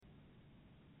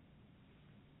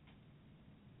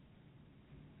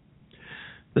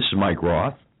This is Mike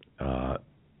Roth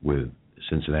with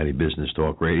Cincinnati Business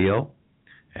Talk Radio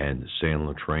and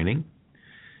Sandler Training.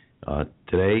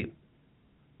 Today,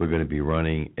 we're going to be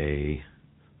running a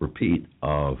repeat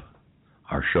of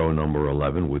our show number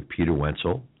 11 with Peter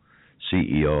Wentzel,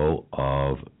 CEO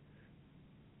of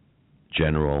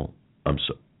General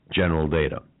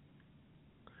Data.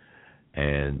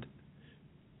 And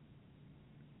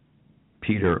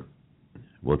Peter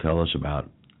will tell us about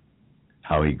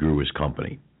how he grew his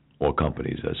company, or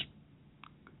companies, as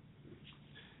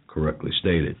correctly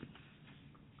stated.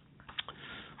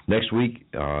 Next week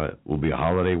will be a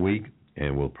holiday week,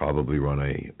 and we'll probably run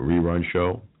a rerun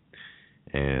show.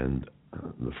 And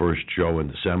the first show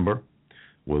in December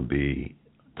will be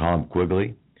Tom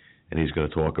Quigley, and he's going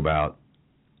to talk about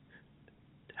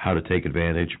how to take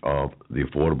advantage of the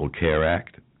Affordable Care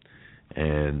Act,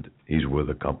 and he's with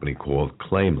a company called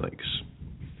ClaimLinks.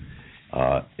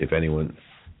 If anyone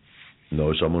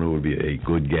knows someone who would be a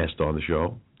good guest on the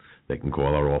show, they can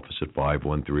call our office at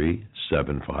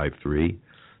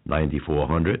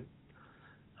 513-753-9400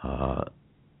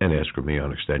 and ask for me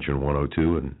on extension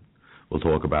 102, and we'll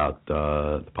talk about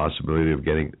the possibility of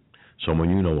getting someone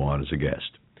you know on as a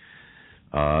guest.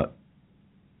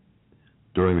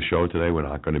 During the show today, we're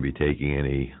not going to be taking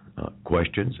any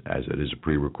questions, as it is a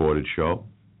pre-recorded show.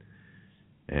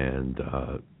 And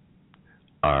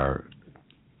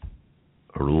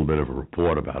a little bit of a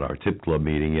report about our tip club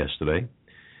meeting yesterday.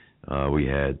 We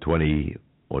had 20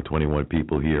 or 21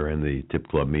 people here in the tip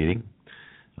club meeting,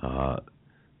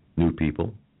 new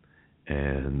people.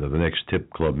 And the next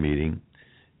tip club meeting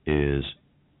is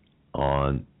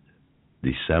on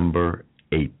December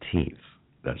 18th.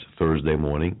 That's a Thursday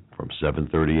morning from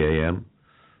 7:30 a.m.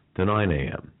 to 9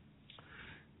 a.m.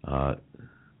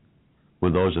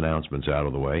 With those announcements out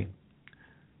of the way,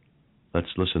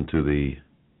 let's listen to the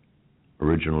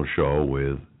original show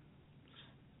with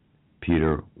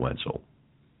Peter Wentzel.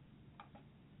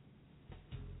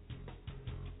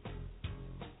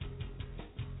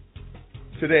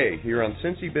 Today, here on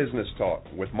Cincy Business Talk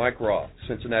with Mike Roth,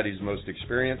 Cincinnati's most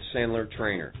experienced Sandler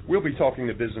trainer. We'll be talking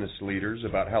to business leaders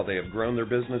about how they have grown their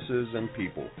businesses and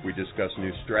people. We discuss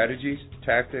new strategies,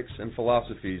 tactics, and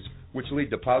philosophies which lead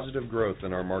to positive growth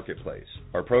in our marketplace.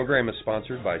 Our program is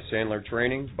sponsored by Sandler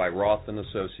Training by Roth &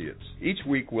 Associates. Each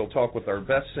week, we'll talk with our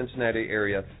best Cincinnati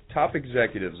area top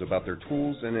executives about their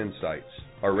tools and insights.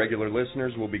 Our regular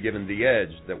listeners will be given the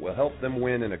edge that will help them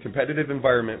win in a competitive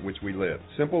environment in which we live.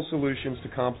 Simple solutions to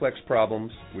complex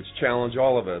problems, which challenge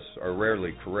all of us, are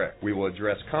rarely correct. We will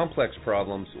address complex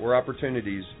problems or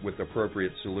opportunities with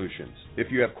appropriate solutions.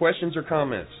 If you have questions or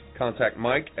comments, contact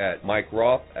Mike at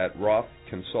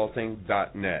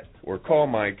mikeroth@rothconsulting.net or call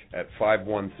Mike at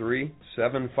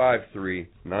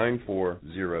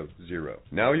 513-753-9400.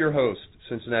 Now your host,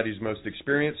 Cincinnati's most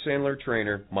experienced Sandler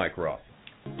trainer, Mike Roth.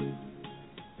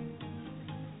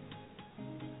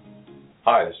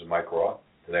 Hi, this is Mike Roth.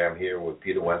 Today I'm here with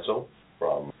Peter Wentzel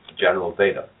from General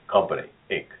Data Company,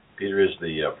 Inc. Peter is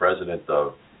the president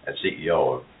and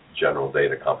CEO of General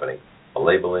Data Company, a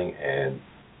labeling and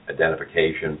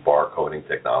identification barcoding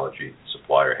technology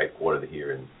supplier headquartered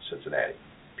here in Cincinnati.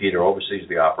 Peter oversees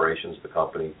the operations of the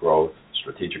company, growth,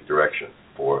 strategic direction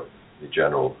for the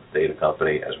General Data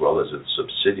Company, as well as its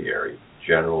subsidiary,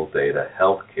 General Data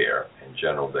Healthcare and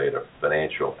General Data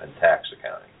Financial and Tax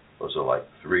Accounting. Those are like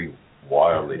three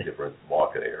wildly different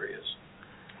market areas.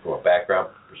 From a background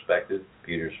perspective,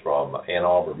 Peter's from Ann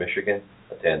Arbor, Michigan,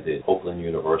 attended Oakland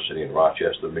University in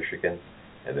Rochester, Michigan,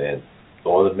 and then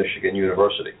Northern Michigan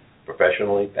University.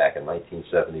 Professionally, back in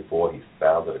 1974, he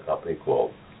founded a company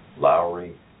called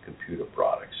Lowry Computer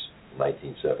Products in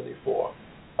 1974.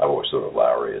 I always thought of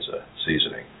Lowry as a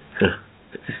seasoning.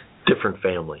 Different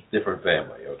family. Different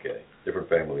family, okay. Different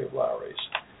family of Lowrys.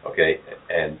 Okay,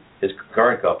 and his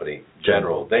current company,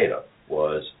 General Data,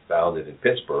 was founded in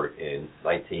Pittsburgh in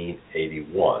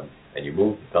 1981, and you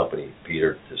moved the company,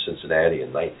 Peter, to Cincinnati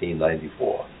in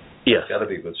 1994. Yes. It's got to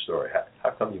be a good story.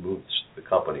 How come you moved the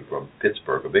company from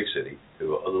Pittsburgh, a big city,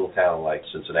 to a little town like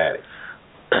Cincinnati?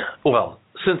 Well,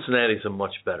 Cincinnati's a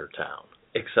much better town,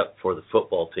 except for the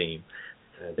football team.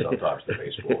 And sometimes the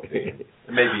baseball team,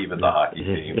 and maybe even the hockey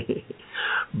team.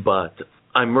 But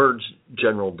I merged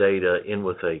General Data in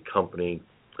with a company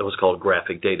that was called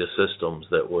Graphic Data Systems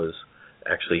that was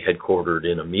actually headquartered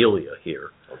in Amelia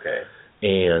here. Okay.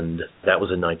 And that was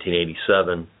in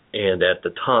 1987. And at the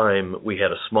time, we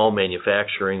had a small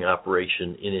manufacturing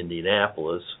operation in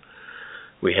Indianapolis.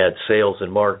 We had sales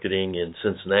and marketing in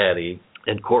Cincinnati,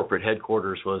 and corporate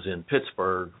headquarters was in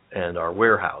Pittsburgh, and our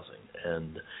warehousing.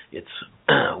 And it's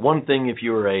one thing if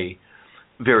you're a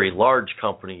very large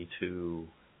company to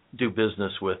do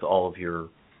business with all of your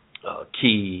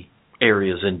key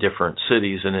areas in different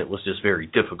cities, and it was just very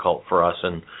difficult for us.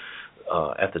 And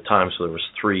at the time, so there was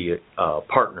 3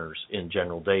 partners in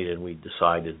General Data, and we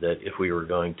decided that if we were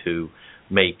going to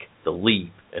make the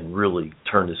leap and really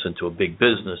turn this into a big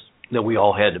business, that we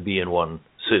all had to be in one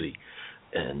city.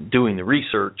 And doing the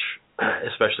research,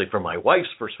 especially from my wife's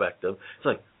perspective, it's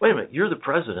like, wait a minute, you're the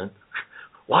president.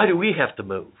 Why do we have to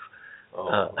move?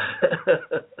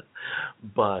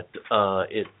 But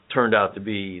it turned out to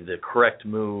be the correct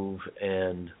move,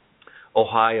 and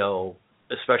Ohio,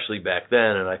 especially back then,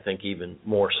 and I think even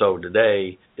more so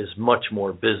today, is much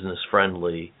more business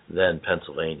friendly than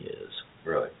Pennsylvania is.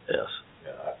 Really? Yes.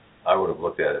 Yeah, I would have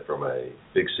looked at it from a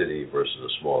big city versus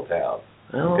a small town.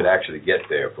 Well, you could actually get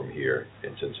there from here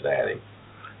in Cincinnati.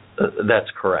 That's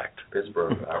correct.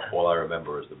 Pittsburgh, all I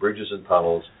remember is the bridges and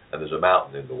tunnels, and there's a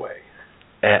mountain in the way.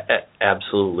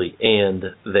 Absolutely, and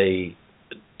they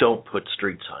don't put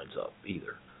street signs up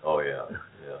either. Oh, yeah,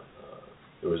 yeah.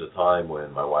 There was a time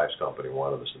when my wife's company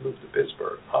wanted us to move to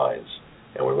Pittsburgh, Hines,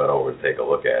 and we went over to take a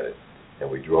look at it, and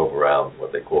we drove around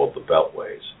what they called the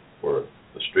beltways, where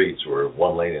the streets were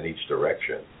 1 lane in each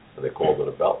direction, and they called it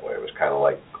a beltway. It was kind of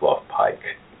like Clough Pike.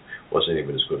 It wasn't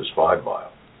even as good as 5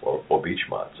 Mile or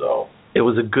Beachmont, so. It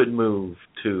was a good move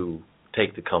to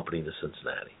take the company to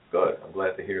Cincinnati. Good. I'm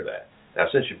glad to hear that. Now,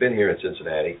 since you've been here in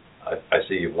Cincinnati, I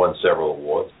see you've won several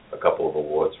awards, a couple of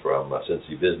awards from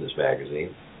Cincy Business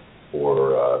Magazine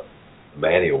for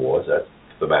Manny Awards, that's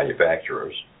the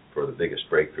manufacturers, for the biggest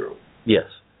breakthrough. Yes.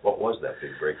 What was that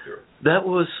big breakthrough? That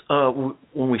was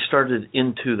when we started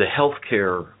into the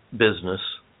healthcare business,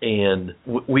 and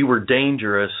we were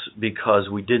dangerous because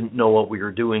we didn't know what we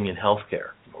were doing in healthcare.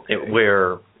 Okay.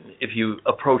 Where if you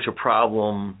approach a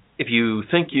problem, if you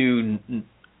think you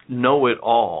know it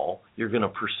all, you're going to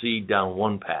proceed down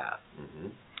one path. Mm-hmm.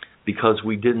 Because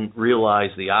we didn't realize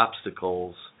the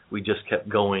obstacles, we just kept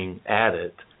going at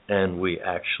it, and we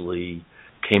actually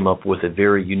came up with a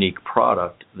very unique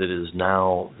product that is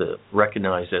now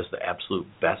recognized as the absolute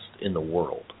best in the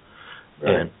world.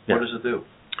 Right. And what does it do?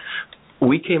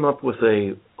 We came up with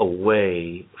a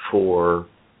way for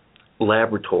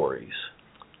laboratories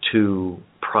to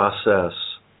process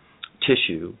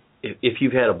tissue if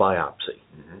you've had a biopsy,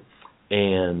 mm-hmm.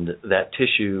 and that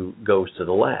tissue goes to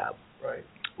the lab. Right.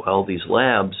 Well, these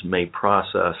labs may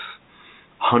process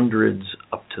hundreds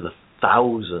up to the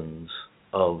thousands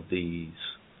of these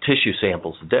tissue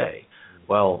samples a day.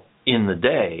 Well, in the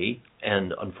day,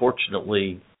 and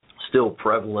unfortunately still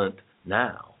prevalent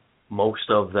now, most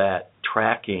of that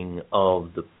tracking of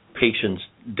the patient's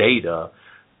data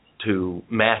to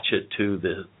match it to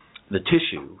the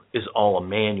tissue is all a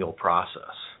manual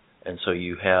process. And so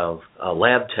you have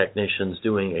lab technicians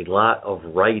doing a lot of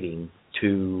writing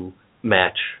to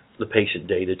match the patient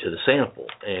data to the sample.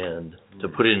 And to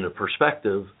put it into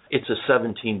perspective, it's a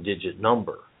 17-digit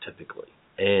number typically.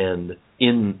 And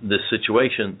in this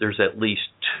situation, there's at least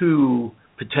 2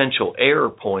 potential error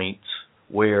points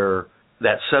where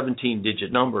that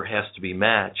 17-digit number has to be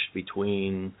matched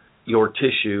between your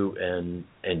tissue and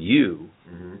you.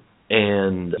 Mm-hmm.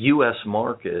 And the U.S.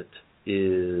 market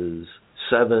is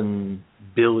 7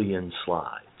 billion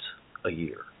slides a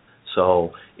year.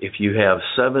 So if you have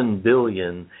 7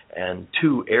 billion and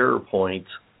 2 error points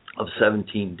of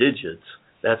 17 digits,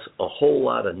 that's a whole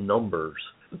lot of numbers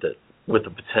that with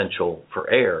the potential for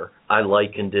error. I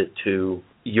likened it to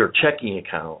your checking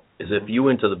account, as if you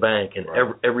went to the bank and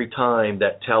every time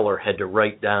that teller had to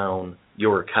write down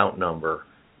your account number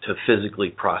to physically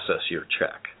process your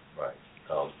check. Right.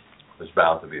 There's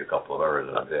bound to be a couple of errors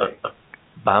in a day.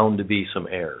 Bound to be some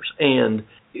errors. And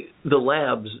the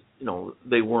labs,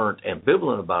 they weren't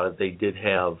ambivalent about it. They did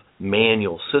have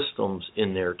manual systems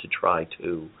in there to try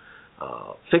to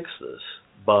fix this,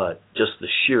 but just the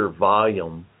sheer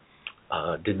volume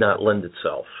did not lend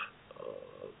itself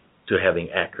to having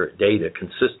accurate data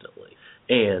consistently.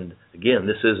 And again,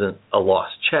 this isn't a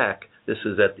lost check. This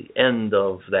is at the end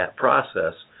of that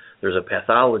process. There's a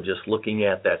pathologist looking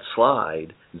at that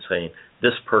slide and saying,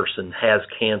 this person has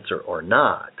cancer or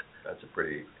not. That's a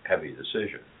pretty heavy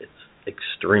decision. It's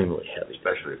extremely heavy.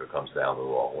 Especially if it comes down the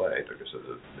wrong way because of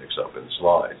the mix-up in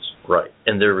slides. Right.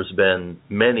 And there has been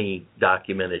many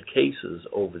documented cases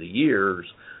over the years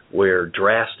where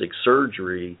drastic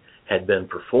surgery had been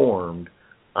performed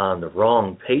on the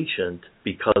wrong patient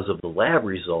because of the lab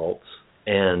results.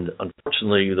 And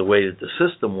unfortunately, the way that the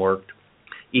system worked,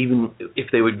 even if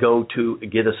they would go to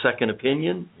get a second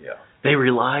opinion, they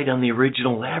relied on the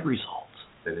original lab results.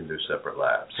 They didn't do separate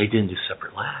labs. They didn't do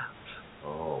separate labs.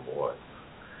 Oh, boy.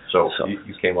 So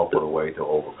you came up with a way to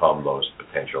overcome those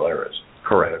potential errors.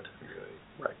 Correct.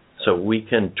 Right. So we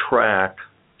can track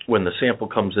when the sample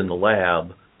comes in the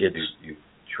lab. It's you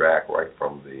track right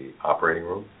from the operating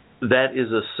room? That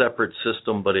is a separate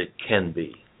system, but it can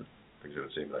be. Because it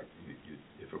would seem like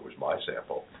if it was my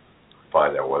sample,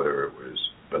 find out whether it was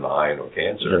benign or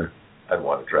cancer, Sure. I'd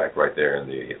want to track right there in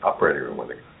the operating room when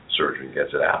the surgeon gets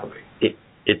it out of me.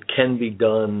 It can be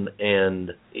done,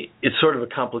 and it's sort of a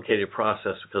complicated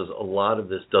process because a lot of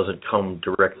this doesn't come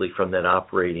directly from that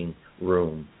operating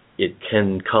room. It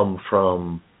can come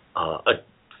from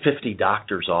 50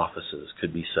 doctors' offices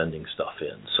could be sending stuff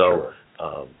in. So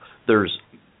Sure. There's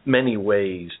many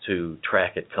ways to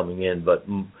track it coming in, but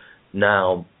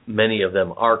now many of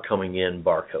them are coming in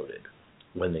barcoded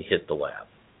when they hit the lab.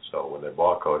 So when they're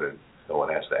barcoded, no one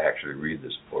has to actually read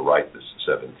this or write this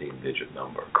 17-digit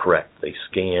number. Correct. They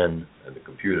scan. And the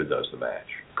computer does the match.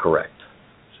 Correct.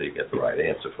 So you get the right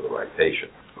answer for the right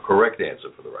patient. The correct answer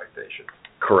for the right patient.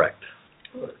 Correct.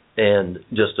 Good. And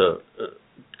just to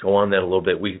go on that a little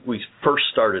bit, we first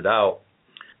started out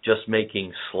just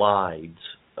making slides.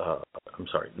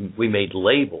 We made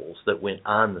labels that went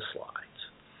on the slides.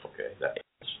 Okay.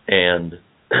 And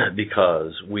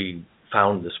because we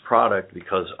found this product,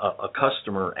 because a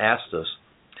customer asked us,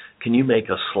 can you make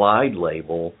a slide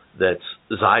label that's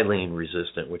xylene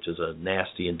resistant, which is a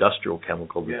nasty industrial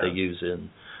chemical that they use in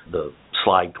the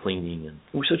slide cleaning? And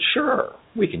we said, sure,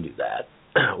 we can do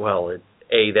that. Well,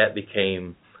 that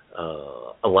became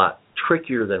a lot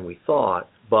trickier than we thought,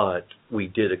 but we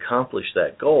did accomplish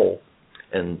that goal.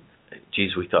 And,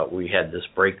 we thought we had this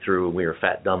breakthrough, and we were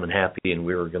fat, dumb, and happy, and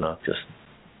we were going to just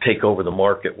take over the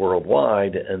market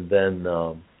worldwide. And then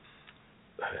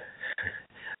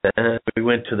we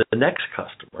went to the next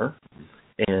customer,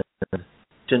 and it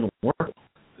didn't work.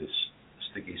 This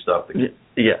sticky stuff that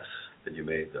yes, that you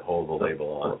made to hold the label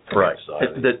on. Right.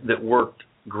 That worked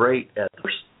great at the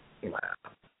first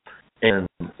lab. And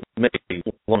maybe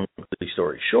long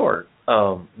story short,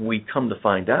 we come to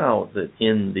find out that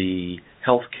in the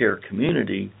healthcare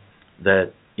community,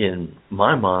 that in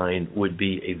my mind would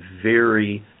be a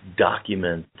very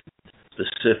documented,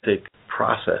 specific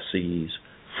processes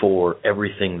for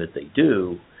everything that they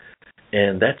do,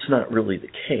 and that's not really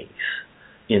the case,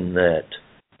 in that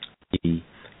the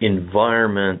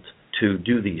environment to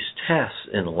do these tests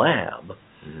in a lab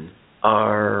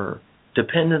are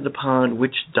dependent upon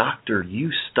which doctor you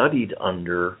studied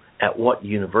under at what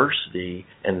university,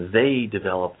 and they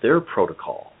develop their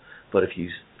protocol. But if you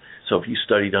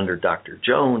studied under Dr.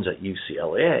 Jones at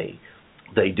UCLA,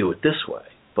 they do it this way.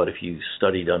 But if you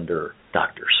studied under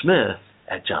Dr. Smith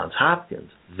at Johns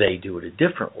Hopkins, they do it a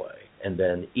different way. And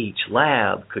then each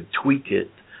lab could tweak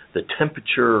it, the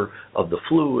temperature of the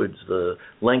fluids, the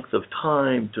length of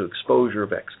time to exposure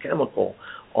of X chemical,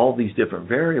 all these different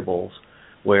variables,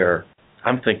 where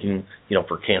I'm thinking,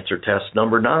 for cancer test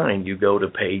number 9, you go to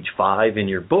page 5 in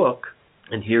your book,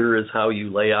 and here is how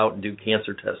you lay out and do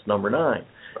cancer test number 9.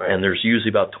 Right. And there's usually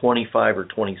about 25 or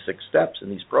 26 steps in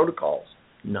these protocols.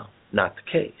 No, not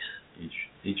the case.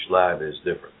 Each lab is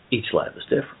different. Each lab is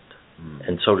different.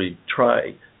 And so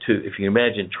if you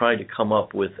imagine trying to come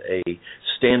up with a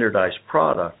standardized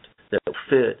product that will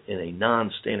fit in a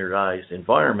non-standardized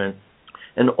environment,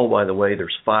 and by the way,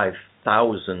 there's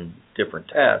 5,000 different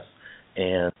tests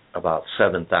and about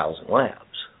 7,000 labs.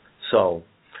 So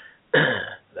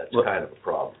that's kind of a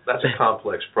problem. That's a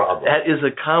complex problem. That is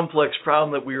a complex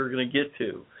problem that we were going to get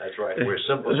to. That's right. Where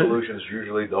simple solutions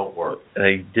usually don't work.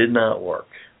 They did not work.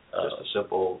 Just a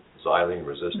simple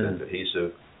xylene-resistant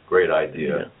adhesive, great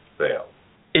idea, failed.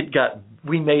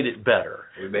 We made it better.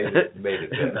 We made it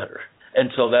better.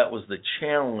 And so that was the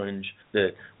challenge,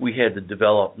 that we had to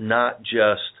develop not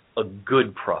just a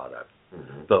good product,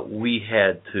 but we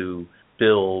had to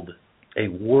build a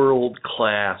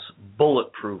world-class,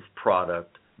 bulletproof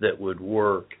product that would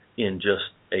work in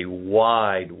just a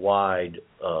wide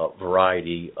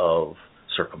variety of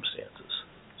circumstances.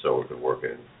 So it could work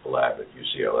in a lab at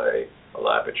UCLA, a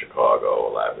lab at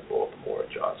Chicago, a lab at Baltimore,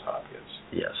 at Johns Hopkins.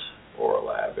 Yes. Or a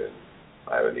lab in,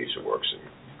 I have a niece who works in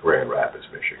Grand Rapids,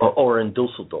 Michigan. Or in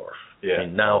Dusseldorf. Yeah. I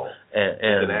mean, now, and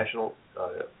international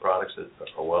products that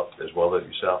are as well as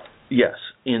yourself? Yes.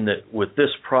 With this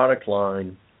product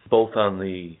line, both on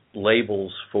the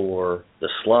labels for the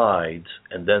slides,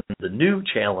 and then the new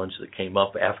challenge that came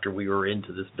up after we were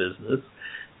into this business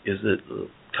is that the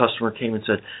customer came and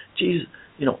said, geez,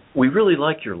 we really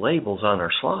like your labels on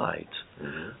our slides,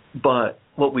 but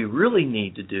what we really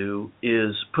need to do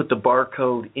is put the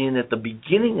barcode in at the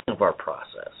beginning of our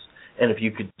process. And if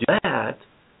you could do that,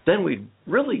 then we'd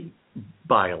really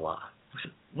buy a lot. I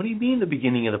said, what do you mean the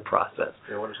beginning of the process?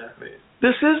 Yeah, what does that mean?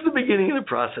 this is the beginning of the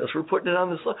process. We're putting it on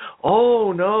the slide.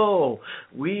 Oh, no.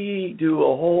 We do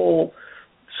a whole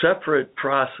separate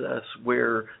process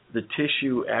where the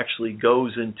tissue actually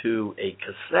goes into a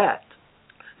cassette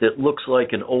that looks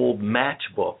like an old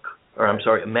matchbook, or I'm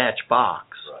sorry, a matchbox,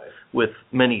 with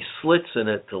many slits in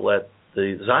it to let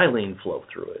the xylene flow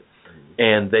through it.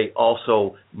 And they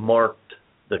also marked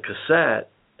the cassette,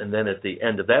 and then at the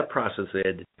end of that process, they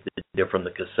had to take it from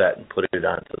the cassette and put it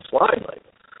onto the slide label.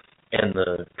 And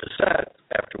the cassette,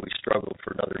 after we struggled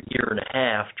for another year and a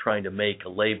half trying to make a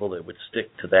label that would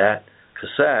stick to that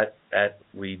cassette, that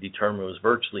we determined was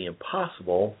virtually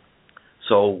impossible.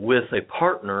 So with a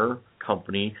partner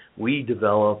company, we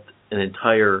developed an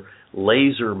entire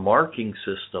laser marking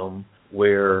system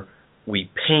where we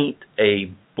paint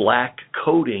a black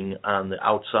coating on the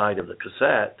outside of the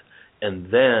cassette,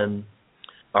 and then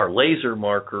our laser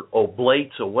marker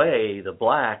oblates away the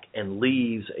black and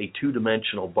leaves a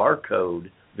two-dimensional barcode,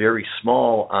 very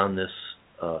small, on this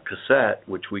cassette,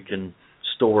 which we can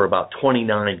store about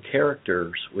 29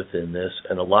 characters within this,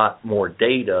 and a lot more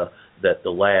data that the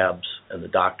labs and the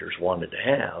doctors wanted to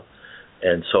have.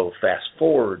 And so fast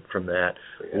forward from that,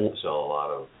 you have to sell a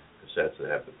lot of cassettes that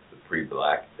have the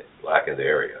blackened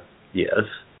area. Yes.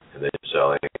 And then you're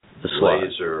selling the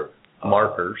laser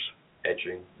markers,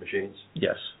 etching machines.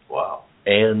 Yes. Wow.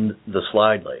 And the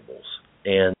slide labels.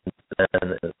 And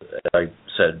then I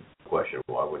said, question: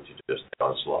 why would you just take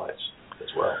on slides as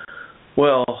well?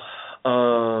 Well,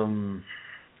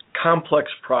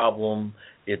 complex problem.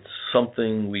 It's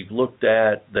something we've looked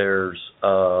at. There's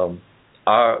the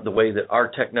way that our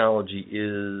technology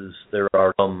is. There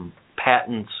are some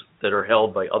patents that are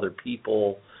held by other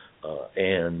people,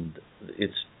 and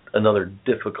it's another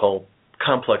difficult,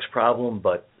 complex problem,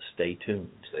 but stay tuned.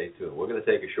 Stay tuned. We're going to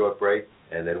take a short break,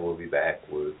 and then we'll be back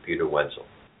with Peter Wentzel.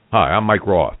 Hi, I'm Mike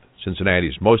Roth,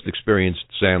 Cincinnati's most experienced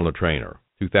Sandler trainer.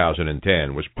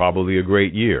 2010 was probably a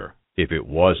great year. If it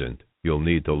wasn't, you'll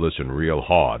need to listen real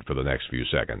hard for the next few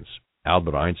seconds.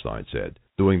 Albert Einstein said,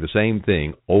 doing the same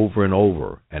thing over and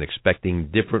over and expecting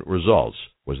different results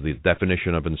was the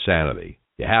definition of insanity.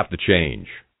 You have to change.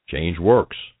 Change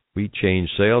works. We change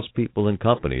salespeople and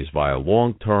companies via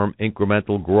long-term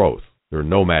incremental growth. There are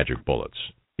no magic bullets.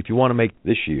 If you want to make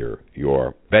this year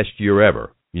your best year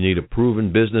ever, you need a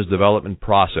proven business development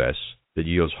process that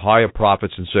yields higher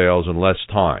profits and sales in less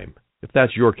time. If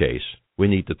that's your case, we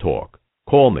need to talk.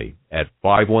 Call me at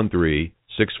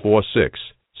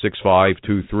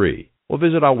 513-646-6523 or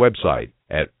visit our website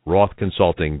at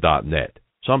rothconsulting.net.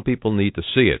 Some people need to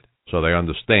see it so they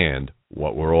understand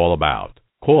what we're all about.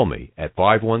 Call me at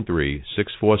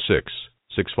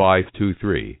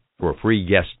 513-646-6523 for a free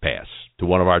guest pass to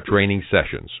one of our training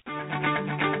sessions.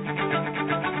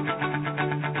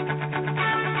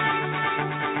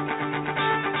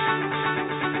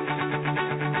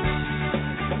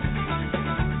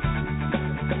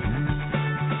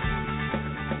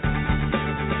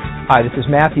 Hi, this is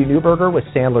Matthew Newberger with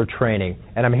Sandler Training,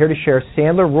 and I'm here to share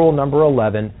Sandler Rule number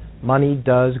 11, money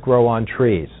does grow on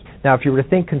trees. Now, if you were to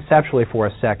think conceptually for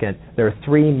a second, there are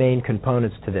three main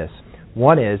components to this.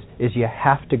 One is you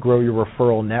have to grow your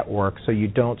referral network so you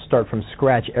don't start from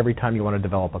scratch every time you want to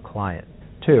develop a client.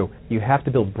 Two, you have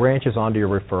to build branches onto your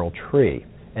referral tree.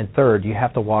 And third, you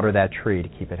have to water that tree to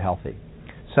keep it healthy.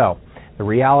 So, the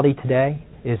reality today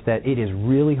is that it is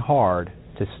really hard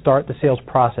to start the sales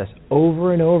process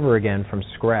over and over again from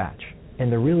scratch.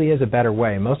 And there really is a better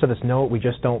way. Most of us know it, we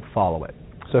just don't follow it.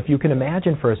 So if you can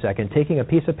imagine for a second taking a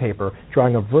piece of paper,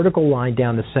 drawing a vertical line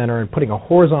down the center, and putting a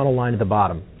horizontal line at the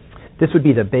bottom. This would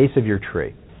be the base of your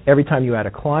tree. Every time you add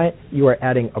a client, you are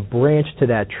adding a branch to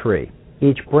that tree.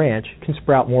 Each branch can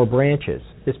sprout more branches.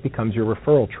 This becomes your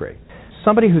referral tree.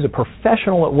 Somebody who's a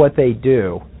professional at what they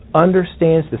do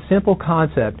understands the simple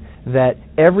concept that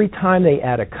every time they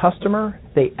add a customer,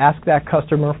 they ask that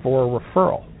customer for a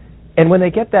referral. And when they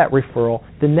get that referral,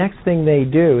 the next thing they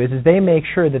do is they make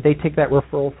sure that they take that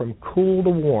referral from cool to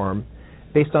warm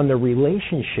based on the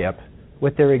relationship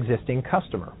with their existing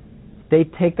customer. They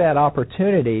take that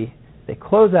opportunity, they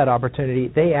close that opportunity,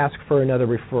 they ask for another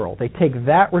referral. They take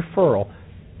that referral,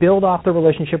 build off the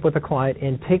relationship with the client,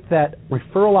 and take that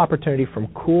referral opportunity from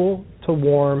cool to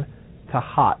warm to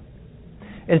hot.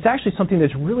 And it's actually something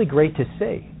that's really great to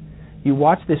see. You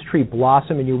watch this tree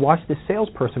blossom, and you watch this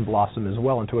salesperson blossom as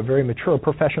well into a very mature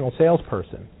professional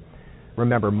salesperson.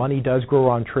 Remember, money does grow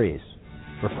on trees.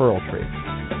 Referral tree.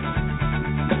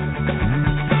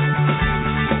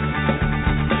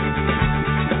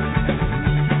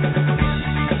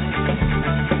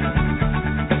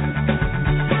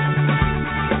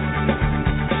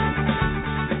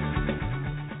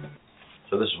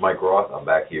 So this is Mike Roth. I'm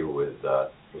back here with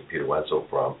Peter Wentzel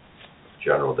from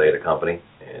General Data Company,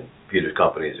 and Peter's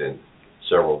company is in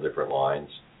several different lines.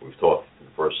 We've talked in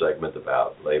the first segment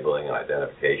about labeling and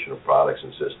identification of products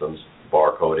and systems,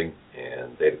 barcoding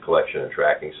and data collection and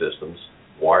tracking systems,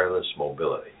 wireless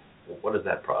mobility. What is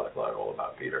that product line all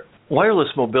about, Peter? Wireless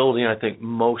mobility, I think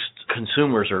most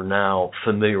consumers are now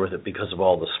familiar with it because of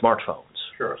all the smartphones.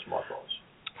 Sure, smartphones.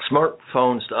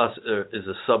 Smartphones to us is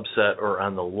a subset or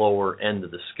on the lower end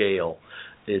of the scale.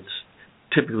 It's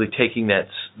typically taking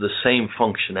the same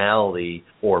functionality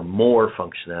or more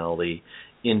functionality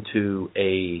into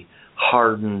a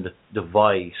hardened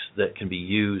device that can be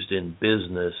used in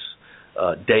business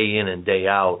day in and day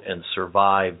out and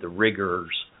survive the rigors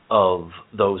of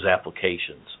those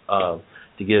applications. To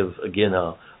give, again,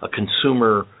 a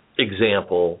consumer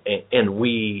example, and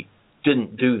we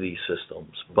didn't do these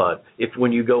systems, but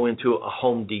when you go into a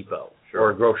Home Depot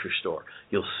or a grocery store,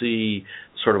 you'll see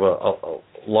sort of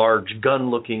a large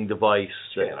gun-looking device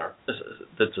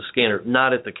that's a scanner,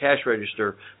 not at the cash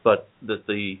register, but that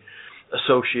the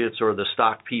associates or the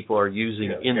stock people are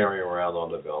using carrying around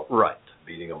on the belt, right,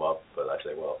 beating them up. But I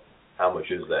say, well, how much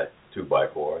is that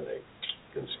 2x4? And they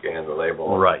can scan the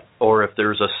label. Right. Or if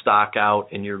there's a stock out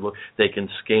and they can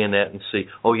scan that and see,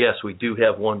 oh yes, we do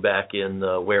have one back in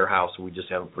the warehouse, we just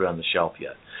haven't put it on the shelf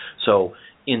yet. So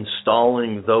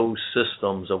installing those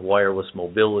systems of wireless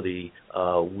mobility,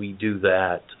 we do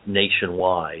that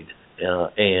nationwide.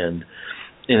 And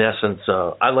in essence,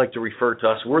 I like to refer to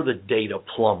us, we're the data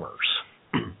plumbers.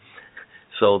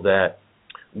 So that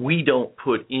we don't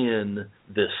put in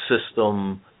the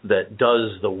system that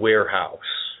does the warehouse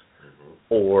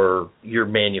or your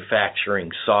manufacturing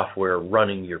software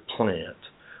running your plant.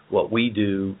 What we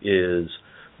do is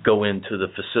go into the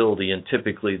facility, and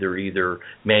typically they're either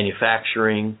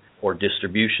manufacturing or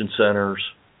distribution centers,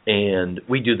 and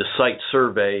we do the site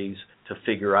surveys to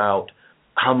figure out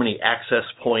how many access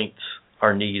points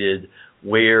are needed,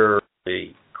 where the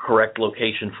correct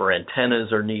location for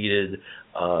antennas are needed,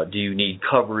 do you need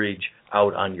coverage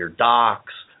out on your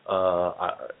docks,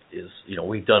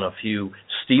 we've done a few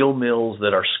steel mills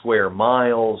that are square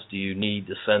miles. Do you need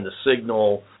to send a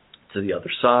signal to the other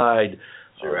side?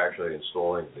 So you're actually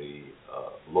installing the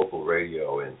local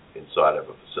radio inside of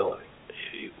a facility.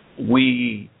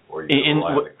 Or you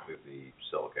rely on the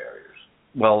cell carriers.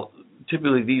 Well,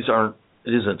 typically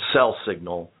it isn't cell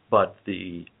signal, but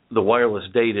the wireless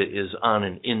data is on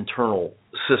an internal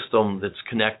system that's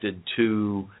connected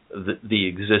to the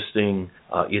existing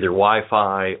either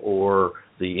Wi-Fi or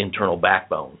the internal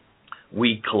backbone.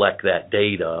 We collect that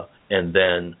data and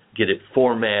then get it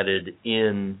formatted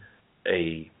in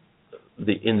the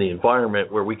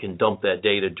environment where we can dump that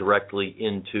data directly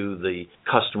into the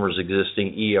customer's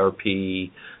existing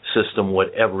ERP system,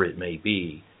 whatever it may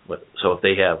be. So if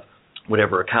they have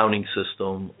whatever accounting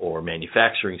system or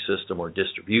manufacturing system or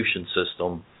distribution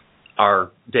system,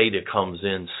 our data comes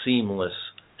in seamless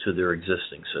to their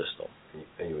existing system.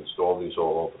 And you install these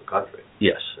all over the country?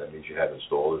 Yes. That means you have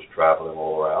installers traveling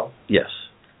all around? Yes.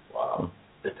 Wow.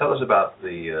 Tell us about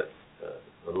a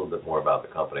little bit more about the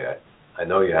company. I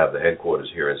know you have the headquarters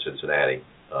here in Cincinnati.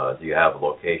 Do you have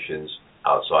locations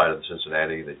outside of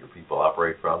Cincinnati that your people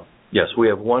operate from? Yes, we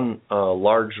have one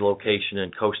large location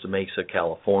in Costa Mesa,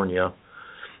 California,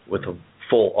 with a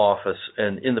full office.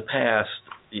 And in the past,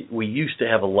 we used to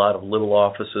have a lot of little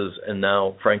offices, and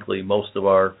now, frankly, most of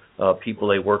our people,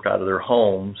 they work out of their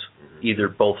homes, either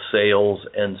both sales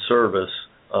and service.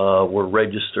 We're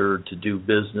registered to do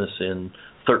business in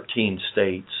 13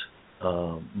 states,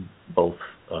 both,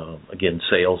 again,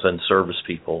 sales and service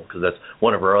people, because that's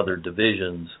one of our other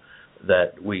divisions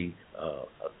that we,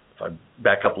 if I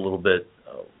back up a little bit,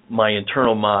 my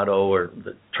internal motto, or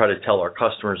try to tell our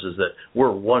customers, is that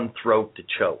we're one throat to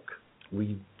choke.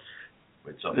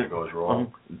 When something goes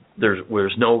wrong,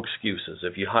 there's no excuses.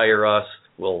 If you hire us,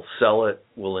 we'll sell it,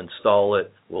 we'll install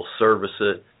it, we'll service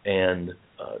it, and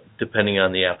depending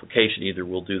on the application, either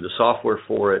we'll do the software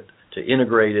for it to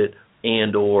integrate it,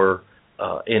 and or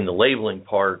in the labeling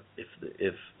part,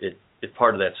 if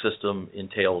part of that system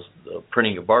entails the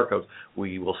printing of barcodes,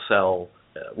 we will sell.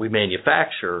 We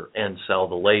manufacture and sell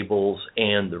the labels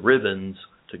and the ribbons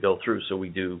to go through. So we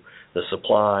do the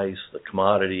supplies, the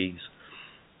commodities,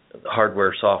 the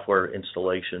hardware, software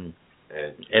installation,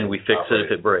 and we fix it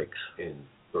if it breaks. In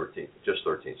 13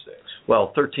 states.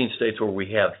 Well, 13 states where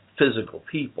we have physical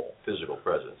people. Physical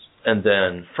presence. And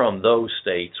then from those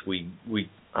states,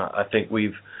 I think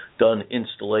we've done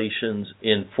installations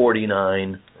in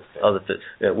 49 other states.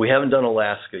 We haven't done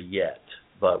Alaska yet.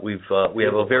 But we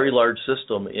have a very large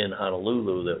system in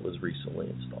Honolulu that was recently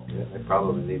installed. Yeah, they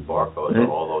probably need barcodes on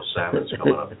all those salmons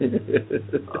coming up.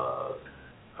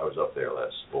 I was up there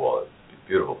last fall.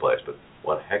 Beautiful place, but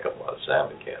one heck of a lot of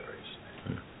salmon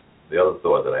canneries. The other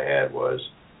thought that I had was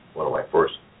one of my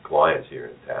first clients here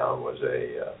in town was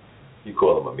you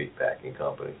call them a meat packing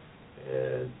company,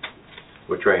 and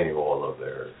we're training all of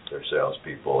their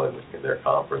salespeople in their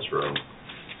conference room,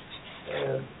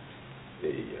 and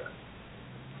the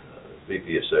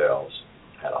VP of sales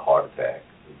had a heart attack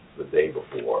the day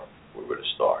before we were to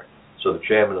start. So the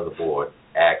chairman of the board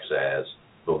acts as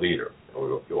the leader.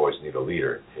 You always need a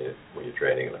leader when you're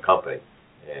training in a company,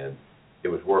 and it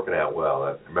was working out well.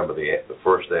 I remember the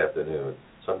first afternoon,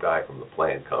 some guy from the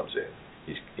plant comes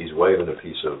in. He's waving a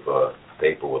piece of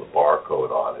paper with a barcode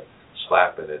on it,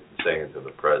 slapping it and saying to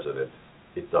the president,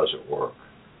 "It doesn't work.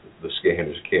 The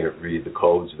scanners can't read the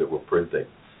codes that we're printing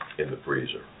in the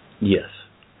freezer." Yes,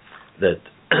 that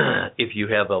if you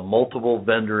have a multiple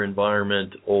vendor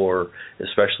environment, or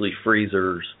especially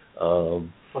freezers.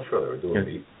 I'm sure they were doing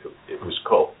meat. It was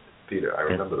cold, Peter. I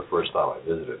remember the first time I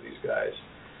visited these guys.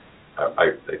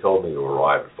 They told me to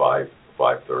arrive at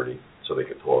 5:30 so they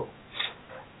could talk.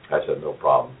 I said, no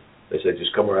problem. They said,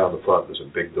 just come around the front. There's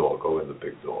a big door. Go in the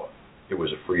big door. It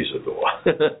was a freezer door.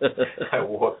 I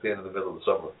walked in the middle of the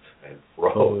summer and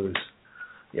froze.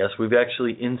 Yes, we've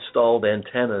actually installed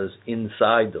antennas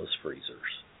inside those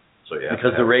freezers. So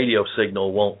because the radio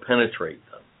signal won't penetrate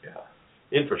them.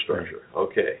 Yeah. Infrastructure.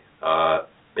 Okay.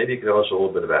 Maybe you could tell us a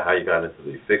little bit about how you got into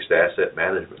the fixed asset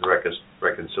management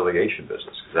reconciliation business,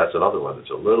 because that's another one that's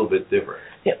a little bit different.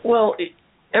 Yeah, well,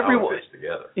 everyone fits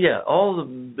together. Yeah, all the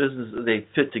businesses, they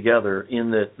fit together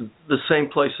in that the same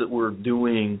place that we're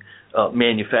doing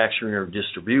manufacturing or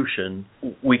distribution,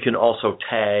 we can also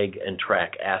tag and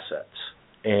track assets.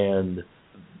 And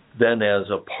then as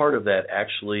a part of that,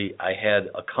 actually, I had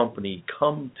a company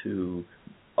come to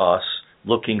us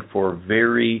looking for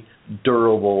very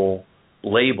durable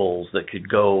labels that could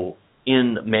go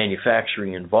in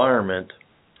manufacturing environment,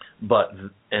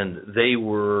 and they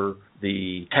were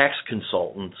the tax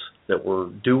consultants that were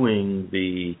doing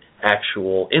the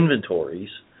actual inventories,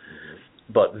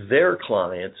 but their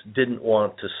clients didn't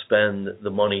want to spend the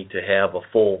money to have a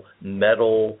full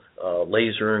metal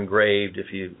laser engraved.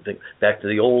 If you think back to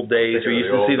the old days, we used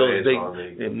to see those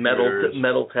big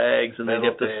metal tags, and they'd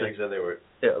have to they were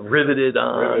riveted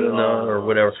on or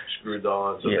whatever, screwed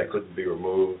on so they couldn't be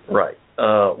removed. Right,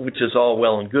 which is all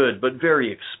well and good, but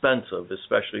very expensive,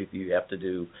 especially if you have to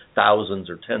do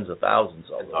thousands or tens of thousands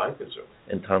of them.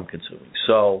 And time consuming.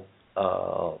 So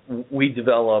we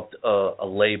developed a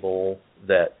label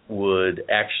that would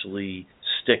actually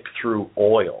stick through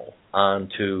oil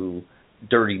onto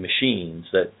dirty machines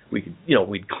that we could,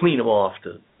 we'd clean them off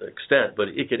to the extent, but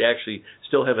it could actually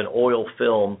still have an oil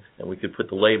film, and we could put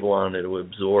the label on it. It would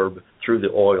absorb through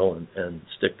the oil and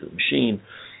stick to the machine.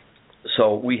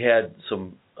 So we had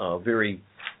some very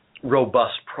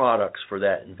robust products for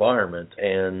that environment,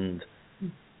 and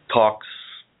talks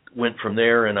went from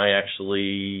there, and I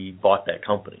actually bought that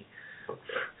company. Okay.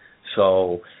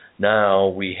 So now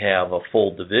we have a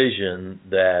full division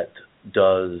that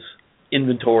does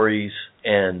inventories,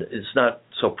 and it's not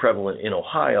so prevalent in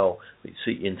Ohio. We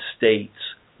see in states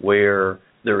where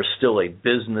there is still a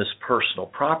business personal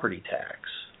property tax.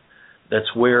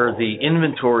 That's where the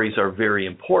inventories are very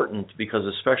important, because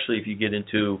especially if you get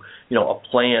into, a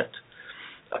plant,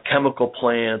 a chemical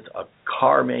plant, a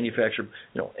car manufacturer,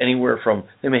 anywhere from,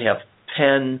 they may have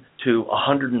 $10 to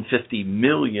 $150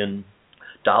 million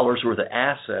worth of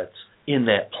assets in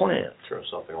that plant. Sure,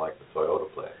 something like the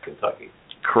Toyota plant, Kentucky.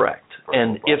 Correct.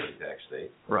 And if tax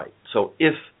state. Right. So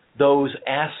if those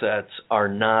assets are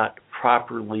not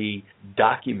properly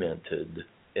documented,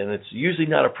 and it's usually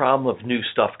not a problem of new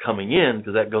stuff coming in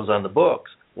because that goes on the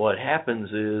books, what happens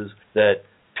is that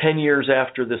 10 years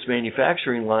after this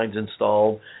manufacturing line's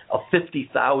installed, a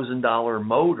 $50,000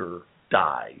 motor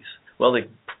dies. Well,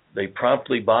 they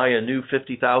promptly buy a new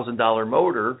 $50,000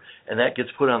 motor, and that gets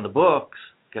put on the books.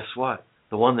 Guess what?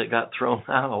 The one that got thrown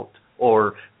out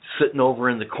or sitting over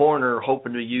in the corner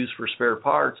hoping to use for spare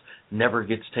parts never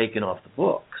gets taken off the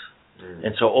books.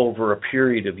 And so over a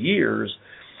period of years,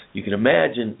 you can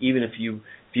imagine, even if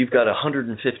you've got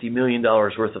 $150 million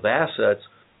worth of assets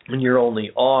and you're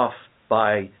only off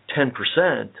by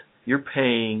 10%, you're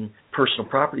paying personal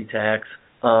property tax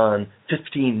on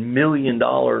 $15 million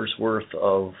worth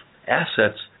of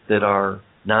assets that are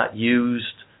not used,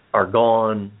 are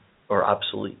gone, or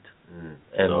obsolete.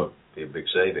 And so be a big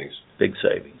savings. Big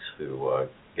savings to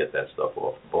get that stuff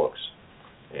off the books.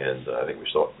 And I think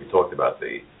we talked about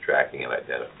the tracking and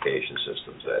identification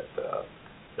systems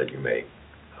that you make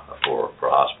for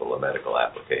hospital and medical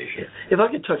application. If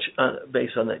I could touch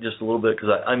base on that just a little bit, because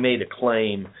I made a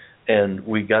claim And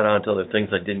we got onto other things.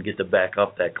 I didn't get to back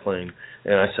up that claim.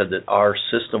 And I said that our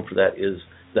system for that is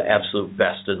the absolute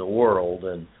best in the world.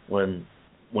 And when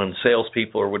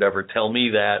salespeople or whatever tell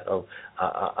me that,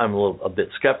 I'm a bit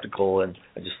skeptical, and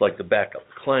I just like to back up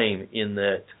the claim in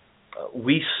that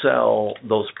we sell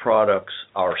those products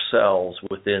ourselves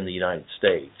within the United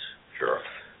States. Sure.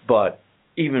 But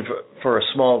even for a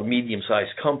small,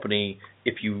 medium-sized company,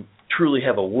 if you truly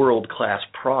have a world-class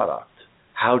product,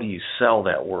 how do you sell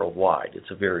that worldwide?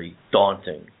 It's a very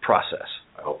daunting process.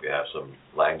 I hope you have some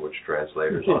language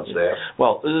translators on staff.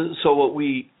 Well, so what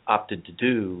we opted to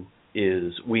do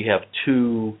is we have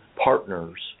 2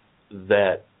 partners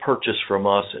that purchase from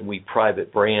us, and we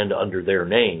private brand under their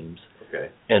names. Okay.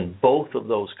 And both of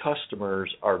those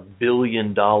customers are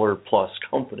billion-dollar-plus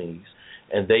companies,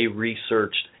 and they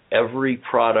researched every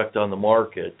product on the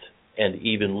market and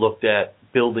even looked at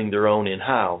building their own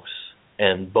in-house,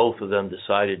 and both of them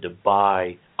decided to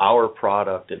buy our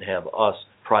product and have us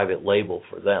private label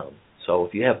for them. So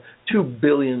if you have $2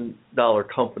 billion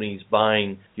companies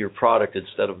buying your product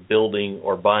instead of building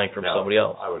or buying from somebody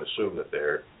else. I would assume that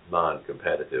they're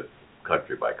non-competitive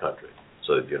country by country,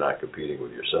 so that you're not competing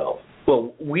with yourself.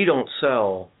 Well, we don't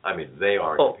sell. I mean, they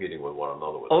aren't competing with one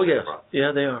another. Oh, yes.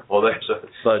 Yeah, they are. Well,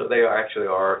 so they actually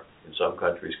are, in some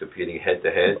countries, competing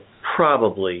head-to-head?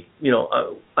 Probably. You know,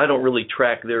 I don't really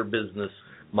track their business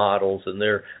models, and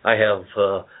I have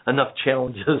enough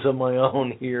challenges of my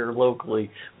own here locally.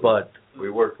 But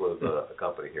we worked with a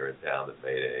company here in town that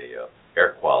made a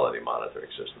air quality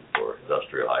monitoring system for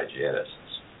industrial hygienists.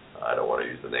 I don't want to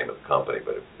use the name of the company,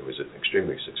 but it was an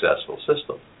extremely successful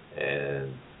system,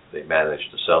 and they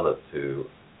managed to sell it to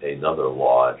another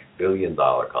large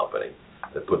billion-dollar company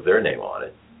that put their name on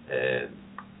it, and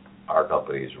our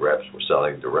company's reps were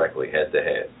selling directly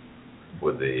head-to-head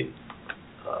with the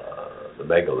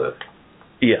megalith.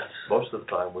 Yes. Most of the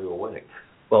time we were winning.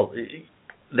 Well,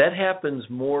 that happens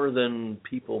more than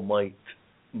people might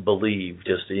believe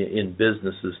just in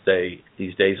businesses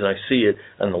these days, and I see it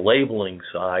on the labeling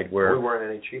side where we weren't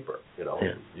any cheaper. You know,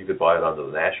 you could buy it under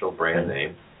the national brand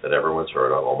name that everyone's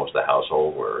heard of, almost a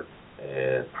household word,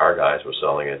 and our guys were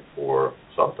selling it for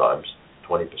sometimes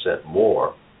 20%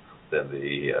 more than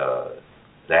the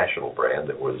national brand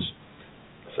that was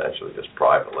essentially just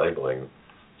private labeling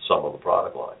some of the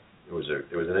product line. It was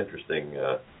an interesting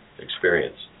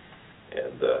experience,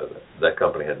 and that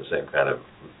company had the same kind of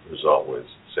result with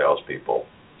salespeople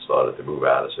started to move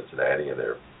out of Cincinnati, and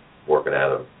they're working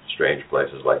out of strange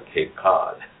places like Cape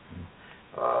Cod.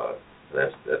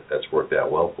 That's worked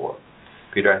out well for them.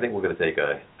 Peter, I think we're going to take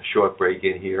a short break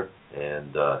in here,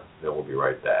 and then we'll be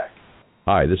right back.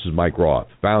 Hi, this is Mike Roth,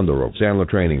 founder of Sandler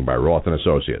Training by Roth &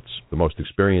 Associates, the most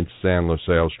experienced Sandler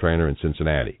sales trainer in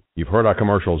Cincinnati. You've heard our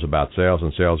commercials about sales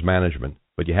and sales management,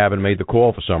 but you haven't made the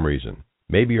call for some reason.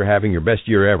 Maybe you're having your best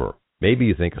year ever. Maybe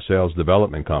you think a sales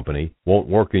development company won't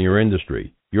work in your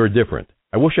industry. You're different.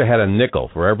 I wish I had a nickel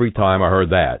for every time I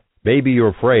heard that. Maybe you're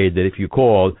afraid that if you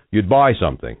called, you'd buy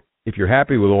something. If you're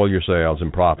happy with all your sales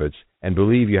and profits and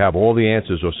believe you have all the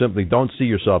answers or simply don't see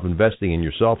yourself investing in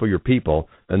yourself or your people,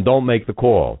 then don't make the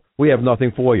call. We have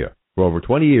nothing for you. For over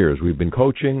 20 years, we've been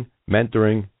coaching,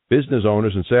 mentoring business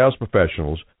owners and sales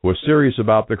professionals who are serious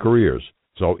about their careers.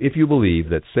 So if you believe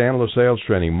that Sandler Sales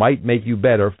Training might make you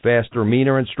better, faster,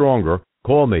 meaner, and stronger,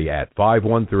 call me at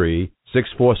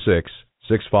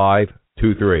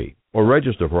 513-646-6523 or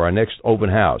register for our next open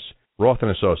house. Roth &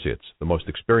 Associates, the most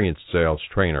experienced sales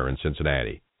trainer in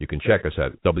Cincinnati. You can check us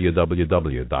at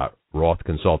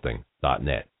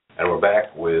www.rothconsulting.net. And we're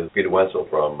back with Peter Wentzel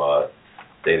from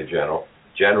Data General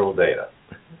Data.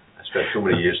 I spent too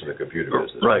many years in the computer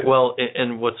business. Right. Well,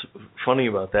 and what's funny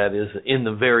about that is in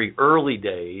the very early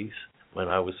days when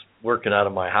I was working out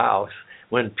of my house,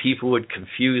 when people would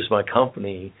confuse my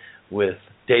company with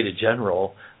Data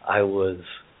General, I was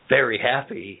very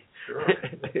happy. Sure.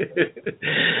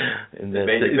 And it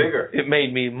made you bigger. It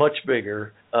made me much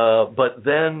bigger. But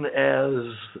then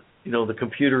as the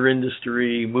computer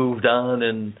industry moved on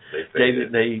and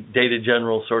Data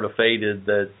General sort of faded,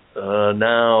 that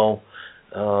now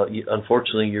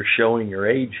unfortunately you're showing your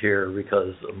age here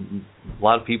because a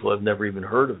lot of people have never even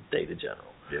heard of Data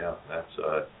General. Yeah, that's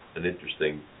an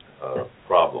interesting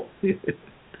problem.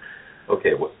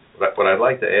 Okay, what I'd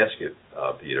like to ask you,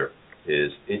 Peter,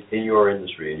 is in your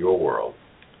industry, in your world,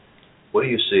 what do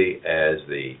you see as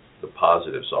the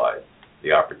positive side,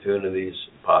 the opportunities,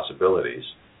 possibilities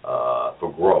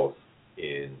for growth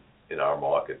in our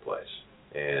marketplace?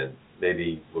 And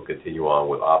maybe we'll continue on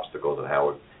with obstacles and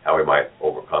how we might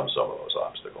overcome some of those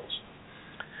obstacles.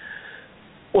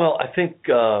 Well, I think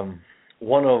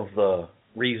one of the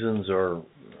reasons or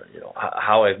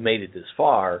how I've made it this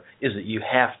far is that you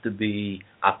have to be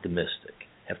optimistic.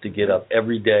 Have to get up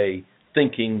every day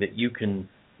thinking that you can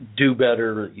do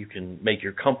better, that you can make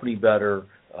your company better,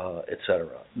 etc.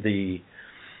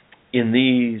 In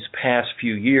these past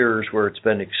few years where it's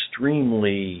been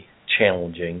extremely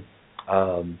challenging,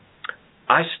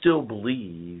 I still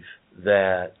believe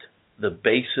that the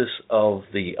basis of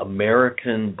the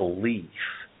American belief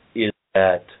is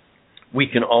that we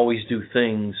can always do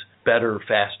things better,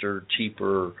 faster,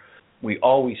 cheaper. We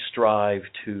always strive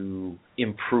to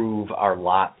improve our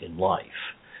lot in life.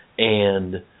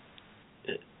 And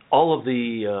all of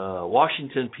the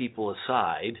Washington people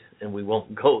aside, and we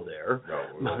won't go there, No,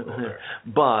 we won't go there.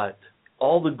 but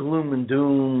all the gloom and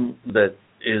doom that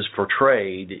is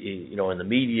portrayed, in the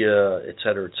media, et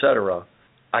cetera,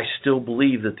 I still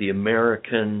believe that the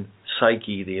American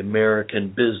psyche, the American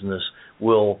business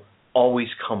will always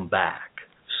come back.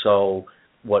 So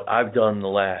what I've done the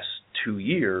last 2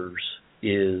 years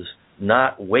is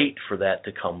not wait for that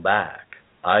to come back.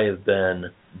 I have been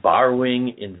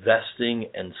borrowing, investing,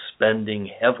 and spending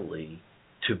heavily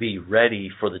to be ready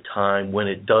for the time when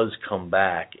it does come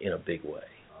back in a big way.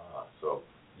 So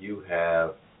you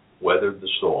have weathered the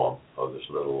storm of this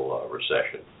little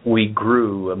recession. We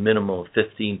grew a minimum of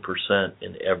 15%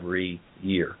 in every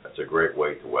year. That's a great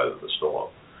way to weather the storm.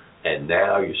 And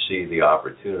now you see the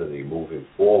opportunity moving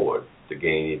forward to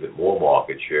gain even more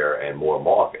market share and more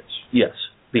markets. Yes.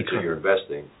 So you're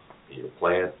investing in your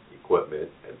plant, equipment,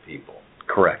 and people.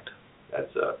 Correct.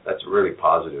 That's a really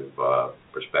positive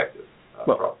perspective.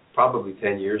 Probably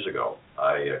 10 years ago,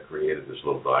 I created this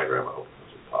little diagram. I hope it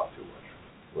doesn't pop too much.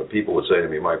 When people would say to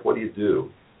me, Mike, what do you do?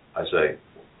 I say,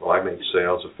 well, I make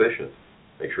sales efficient.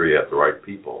 Make sure you have the right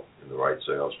people in the right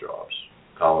sales jobs.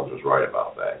 Collins was right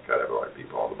about that. Got to have the right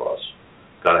people on the bus.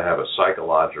 Got to have a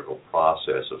psychological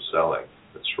process of selling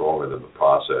that's stronger than the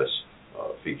process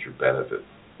of feature benefit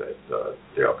that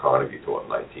Dale Carnegie taught in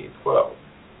 1912.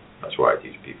 That's why I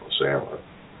teach people Sandler.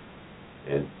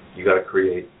 And you got to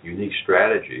create unique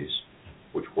strategies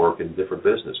which work in different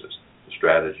businesses. The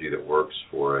strategy that works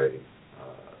for a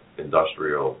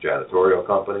industrial janitorial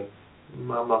company, I'm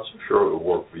not so sure it will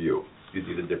work for you. You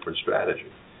need a different strategy.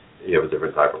 You have a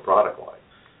different type of product line.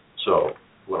 So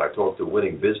when I talk to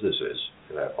winning businesses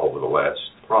over the last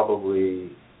probably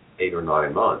 8 or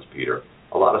 9 months, Peter,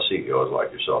 a lot of CEOs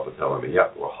like yourself are telling me,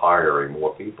 we're hiring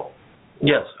more people.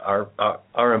 Yes,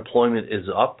 our employment is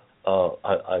up.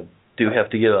 I do have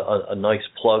to give a nice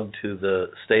plug to the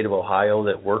state of Ohio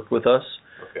that worked with us.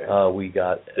 Okay.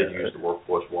 Did you use the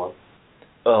Workforce One?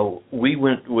 We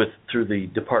went through the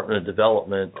Department of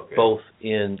Development, both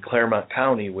in Claremont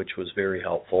County, which was very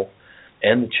helpful,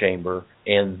 and the Chamber,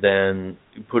 and then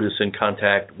put us in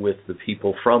contact with the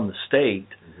people from the state.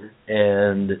 Mm-hmm.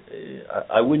 And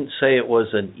I wouldn't say it was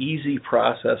an easy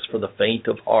process for the faint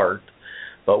of heart,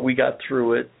 but we got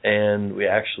through it, and we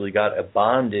actually got a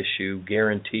bond issue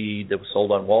guaranteed that was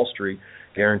sold on Wall Street,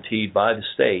 guaranteed by the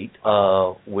state,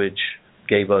 which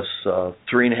gave us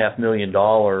 $3.5 million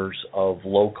of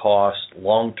low-cost,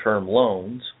 long-term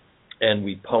loans, and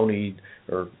we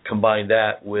combined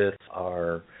that with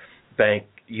our bank,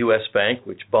 U.S. Bank,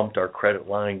 which bumped our credit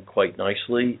line quite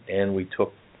nicely, and we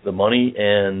took the money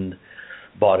and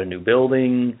bought a new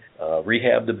building,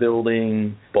 rehabbed the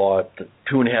building, bought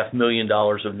 $2.5 million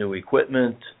of new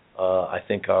equipment. I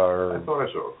thought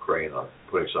I saw a crane on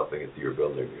putting something into your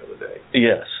building the other day.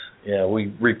 Yes. Yeah,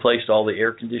 we replaced all the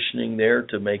air conditioning there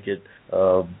to make it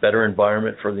a better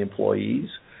environment for the employees.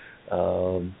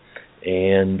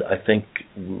 And I think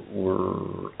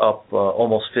we're up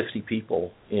almost 50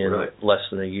 people in less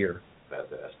than a year.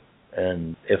 Fantastic.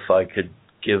 And if I could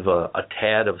give a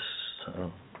tad of, I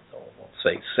won't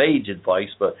say sage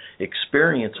advice, but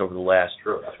experience over the last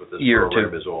that's what this year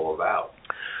program is all about.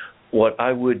 What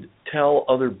I would tell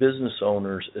other business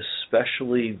owners,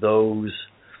 especially those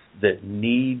that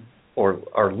need or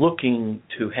are looking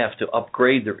to have to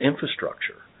upgrade their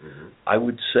infrastructure, I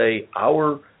would say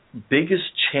our biggest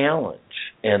challenge,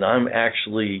 and I'm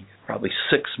actually probably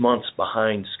 6 months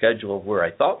behind schedule of where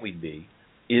I thought we'd be,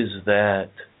 is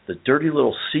that the dirty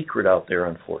little secret out there,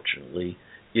 unfortunately,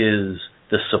 is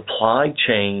the supply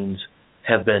chains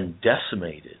have been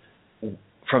decimated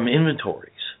from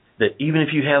inventories. That even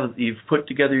if you've put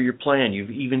together your plan, you've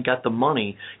even got the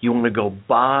money, you want to go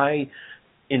buy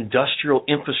industrial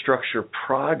infrastructure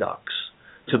products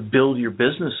to build your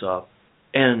business up,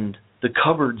 and the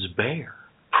cupboard's bare.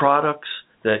 Products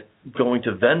that going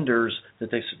to vendors that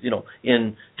they,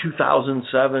 in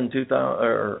 2007,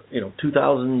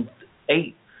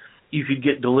 2008, you could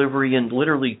get delivery in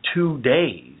literally 2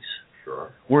 days.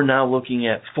 Sure. We're now looking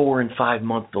at 4 and 5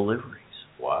 month deliveries.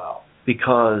 Wow.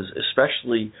 Because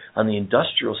especially on the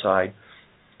industrial side,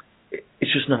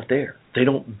 it's just not there. They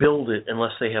don't build it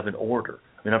unless they have an order.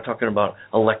 I mean, I'm talking about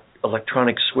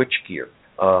electronic switchgear.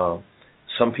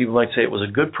 Some people might say it was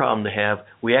a good problem to have.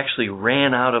 We actually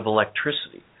ran out of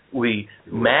electricity. We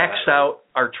maxed out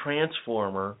our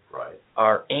transformer,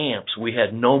 our amps. We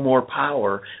had no more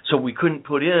power, so we couldn't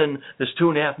put in this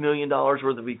 $2.5 million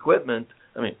worth of equipment.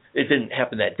 I mean, it didn't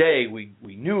happen that day.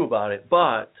 We knew about it,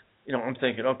 but I'm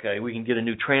thinking, okay, we can get a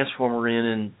new transformer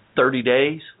in 30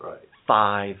 days. Right.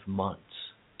 5 months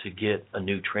to get a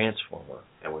new transformer.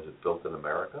 And was it built in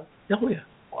America? Oh yeah.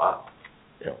 Wow.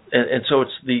 And so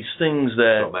it's these things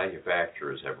that... So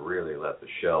manufacturers have really let the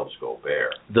shelves go bare.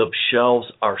 The shelves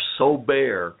are so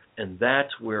bare, and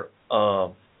that's where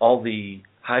all the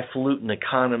highfalutin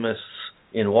economists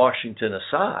in Washington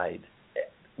aside,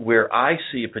 where I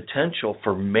see a potential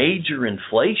for major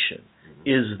inflation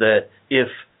is that if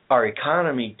our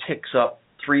economy ticks up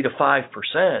 3 to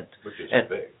 5%,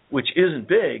 which isn't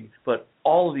big, but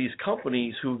all of these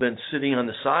companies who've been sitting on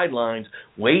the sidelines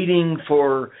waiting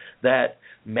for that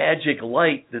magic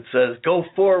light that says go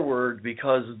forward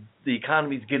because the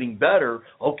economy's getting better,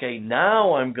 okay,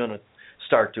 now I'm going to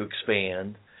start to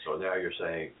expand. So now you're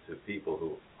saying to people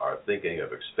who are thinking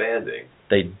of expanding,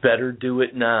 they'd better do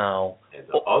it now. And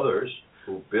to others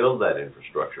who build that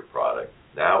infrastructure product,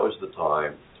 now is the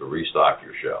time to restock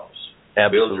your shelves.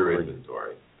 Absolutely. Build your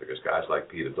inventory, because guys like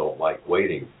Peter don't like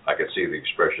waiting. I could see the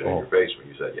expression in your face when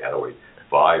you said you had to wait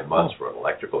 5 months for an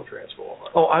electrical transformer.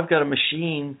 Oh, I've got a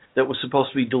machine that was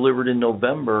supposed to be delivered in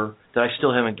November that I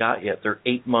still haven't got yet. They're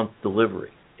 8-month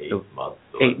delivery.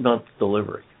 8-month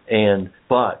delivery.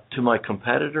 But to my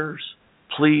competitors,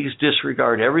 please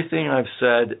disregard everything I've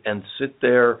said and sit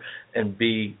there and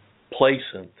be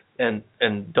placent and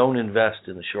don't invest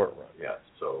in the short run. Yeah.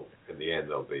 So in the end,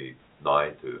 they'll be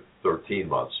 9 to 13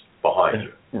 months behind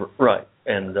you. Right.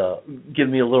 And give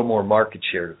me a little more market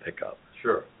share to pick up.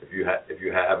 Sure. If you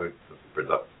have a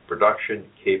production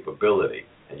capability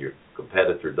and your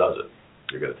competitor doesn't,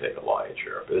 you're going to take a lion's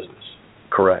share of business.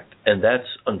 Correct. And that's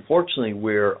unfortunately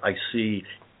where I see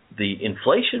the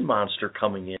inflation monster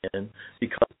coming in,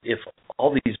 because if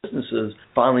all these businesses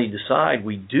finally decide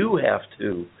we do have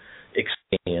to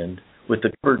expand with the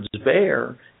cupboards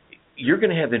bare, you're going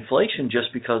to have inflation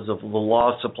just because of the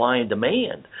law of supply and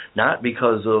demand, not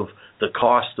because of the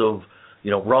cost of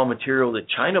raw material that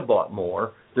China bought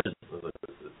more. The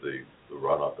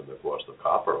run-up in the cost of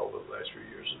copper over the last few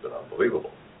years has been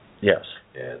unbelievable. Yes.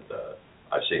 And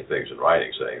I've seen things in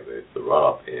writing saying that the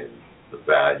run-up in the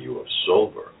value of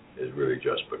silver has really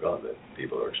just begun, that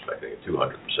people are expecting a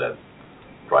 200%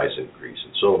 price increase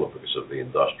in silver because of the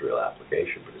industrial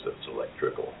application, because of its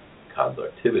electrical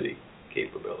conductivity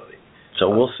capability. So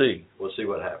we'll see. We'll see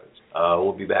what happens.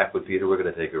 We'll be back with Peter. We're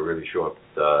going to take a really short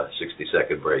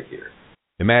 60-second break here.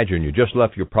 Imagine you just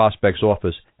left your prospect's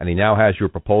office and he now has your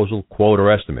proposal, quote,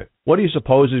 or estimate. What do you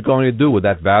suppose he's going to do with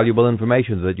that valuable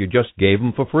information that you just gave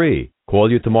him for free?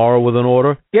 Call you tomorrow with an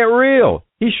order? Get real!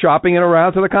 He's shopping it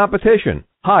around to the competition.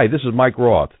 Hi, this is Mike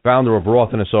Roth, founder of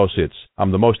Roth & Associates.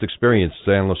 I'm the most experienced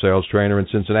Sandler sales trainer in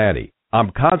Cincinnati.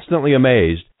 I'm constantly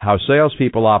amazed how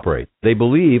salespeople operate. They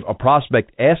believe a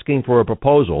prospect asking for a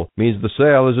proposal means the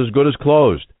sale is as good as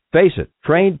closed. Face it,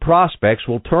 trained prospects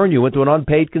will turn you into an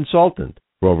unpaid consultant.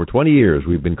 For over 20 years,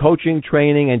 we've been coaching,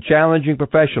 training, and challenging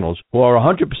professionals who are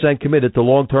 100% committed to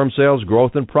long-term sales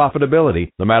growth and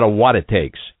profitability, no matter what it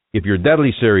takes. If you're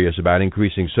deadly serious about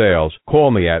increasing sales, call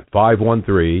me at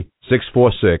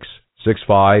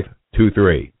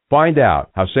 513-646-6523. Find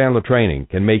out how Sandler Training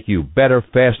can make you better,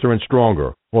 faster, and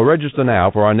stronger. Or register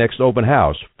now for our next open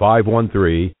house,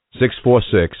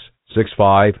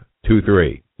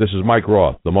 513-646-6523. This is Mike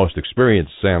Roth, the most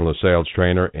experienced Sandler sales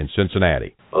trainer in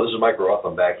Cincinnati. Well, this is Mike Roth.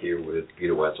 I'm back here with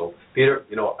Peter Wentzel. Peter,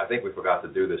 I think we forgot to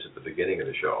do this at the beginning of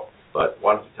the show, but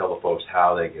why don't you tell the folks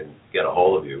how they can get a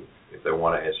hold of you if they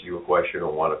want to ask you a question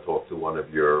or want to talk to one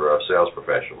of your sales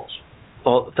professionals?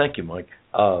 Well, thank you, Mike.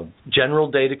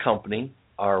 General Data Company.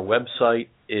 Our website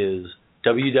is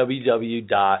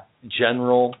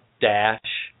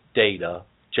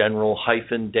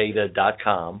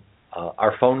general-data.com.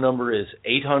 Our phone number is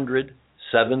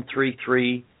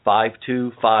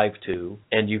 800-733-5252,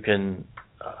 and you can,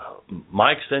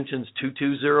 my extension's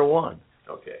 2201.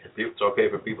 Okay. It's okay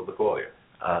for people to call you.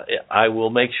 I will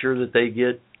make sure that they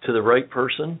get to the right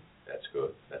person. That's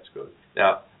good.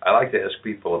 Now, I like to ask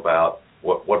people about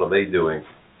what are they doing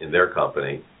in their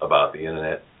company about the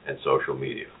internet and social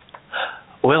media.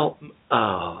 Well,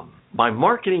 my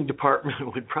marketing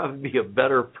department would probably be a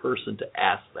better person to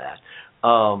ask that.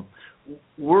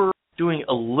 We're doing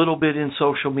a little bit in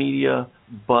social media,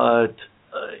 but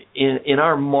in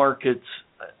our markets,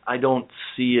 I don't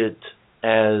see it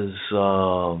as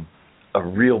a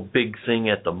real big thing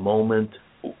at the moment.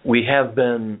 We have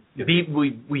been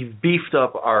we've beefed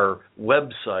up our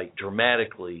website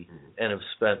dramatically and have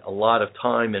spent a lot of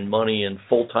time and money and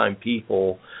full-time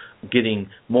people getting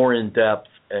more in depth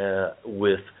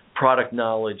with product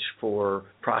knowledge for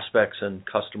prospects and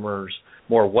customers,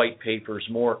 more white papers,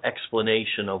 more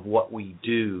explanation of what we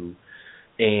do.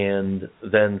 And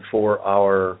then for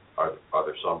our... Are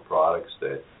there some products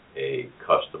that a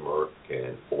customer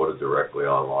can order directly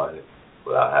online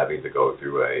without having to go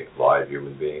through a live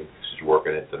human being? This is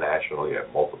working internationally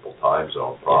at multiple time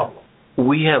zone problem.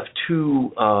 We have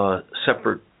two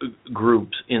separate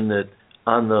groups in that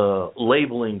on the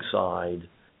labeling side,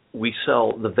 we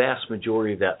sell the vast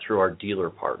majority of that through our dealer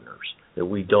partners, that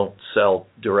we don't sell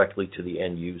directly to the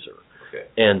end user. Okay.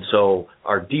 And so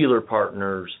our dealer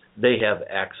partners, they have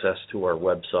access to our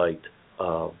website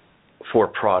for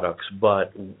products,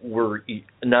 but we're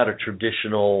not a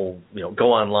traditional,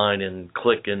 go online and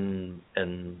click and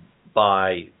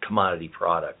buy commodity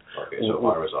product. Okay, so if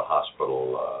I was a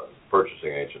hospital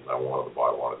purchasing agent and I wanted to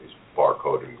buy one of these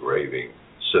barcode engraving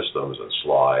systems and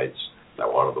slides, I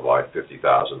wanted to buy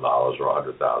 $50,000 or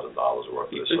 $100,000 worth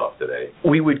of this stuff today,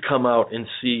 we would come out and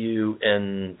see you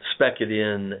and spec it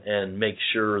in and make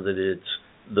sure that it's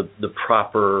the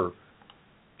proper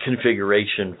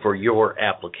configuration for your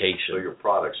application. So your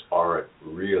products aren't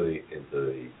really into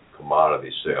the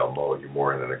commodity sale mode. You're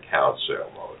more in an account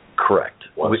sale mode. Correct.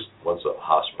 Once a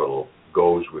hospital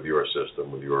goes with your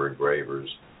system, with your engravers,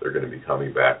 they're going to be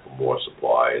coming back for more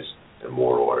supplies and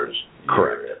more orders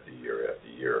year after year after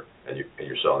year. And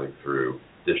you're selling through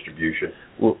distribution?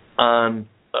 Well, on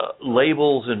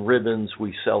labels and ribbons,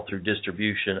 we sell through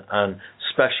distribution. On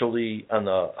specialty, on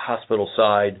the hospital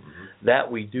side,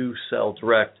 that we do sell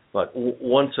direct. But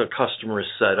once a customer is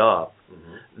set up,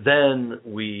 then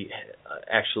we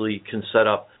actually can set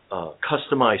up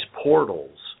customized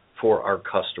portals for our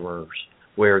customers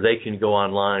where they can go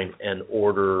online and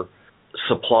order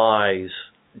supplies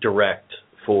direct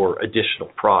for additional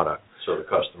product. So the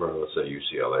customer, let's say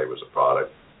UCLA was a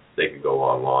product, they could go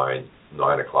online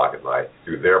 9 o'clock at night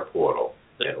through their portal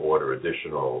and order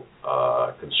additional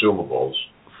consumables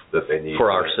that they need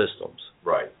for our systems.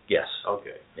 Right. Yes.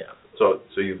 Okay. Yeah. So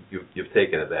you've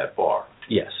taken it that far.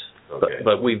 Yes. Okay.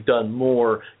 But we've done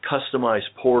more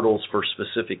customized portals for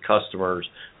specific customers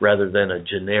rather than a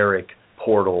generic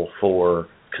portal for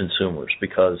consumers,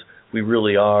 because we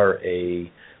really are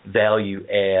a value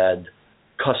add,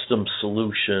 custom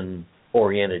solution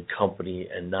oriented company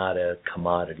and not a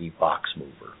commodity box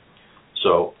mover.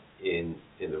 So in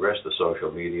the rest of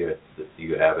social media, do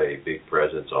you have a big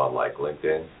presence on like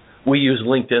LinkedIn? We use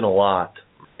LinkedIn a lot,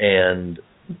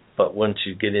 but once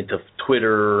you get into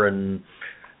Twitter and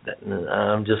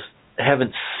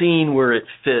haven't seen where it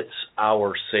fits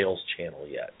our sales channel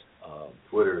yet.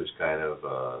 Twitter is kind of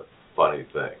a funny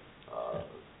thing.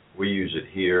 We use it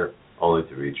here only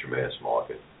to reach your mass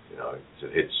market.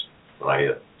 It hits, when I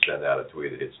send out a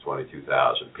tweet, it hits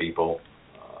 22,000 people,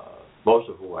 most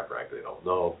of whom I frankly don't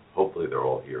know. Hopefully they're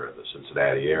all here in the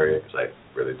Cincinnati area because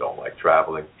I really don't like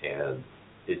traveling, and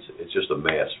it's just a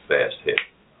mass fast hit.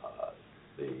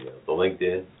 The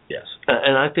LinkedIn? Yes.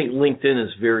 And I think LinkedIn is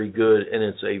very good, and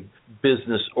it's a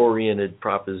business-oriented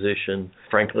proposition.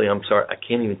 Frankly, I'm sorry, I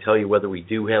can't even tell you whether we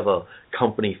do have a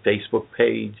company Facebook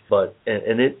page,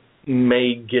 and it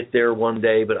may get there one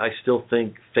day, but I still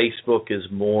think Facebook is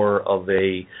more of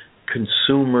a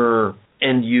consumer,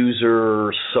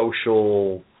 end-user,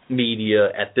 social media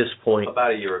at this point.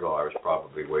 About a year ago, I was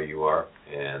probably where you are,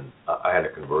 and I had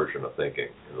a conversion of thinking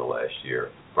in the last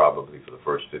year. Probably for the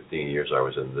first 15 years I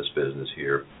was in this business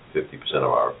here, 50% of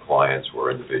our clients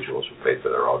were individuals who paid for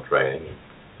their own training,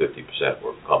 and 50%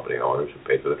 were company owners who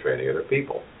paid for the training of their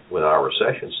people. When our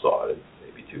recession started,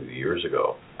 maybe 2 years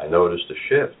ago, I noticed a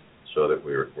shift so that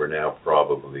we're now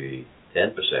probably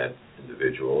 10%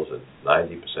 individuals and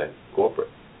 90% corporate.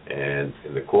 And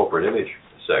in the corporate image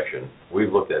section,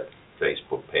 we've looked at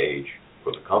Facebook page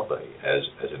for the company as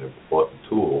an important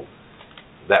tool.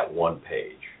 That one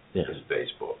page is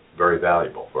Facebook. Very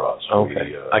valuable for us.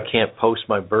 Okay. I can't post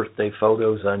my birthday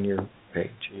photos on your page.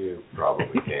 You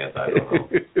probably can't. I don't know.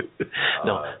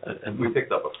 No. We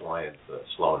picked up a client,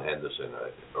 Sloan Henderson,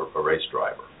 a race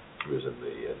driver. He was in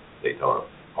the Daytona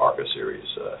ARCA series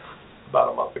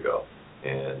about a month ago.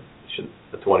 And she's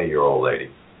a 20-year-old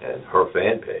lady, and her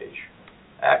fan page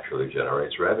actually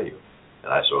generates revenue.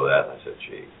 And I saw that, and I said,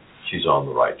 she's on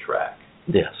the right track.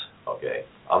 Yes. Okay.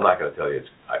 I'm not going to tell you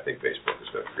I think Facebook is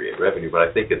going to create revenue, but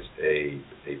I think it's a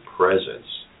presence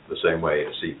the same way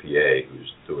a CPA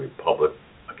who's doing public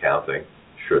accounting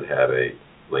should have a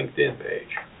LinkedIn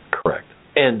page. Correct.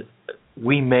 And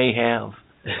we may have.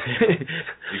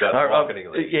 You got a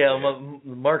marketing lady. Yeah, my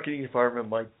marketing department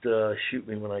might shoot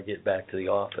me when I get back to the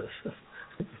office.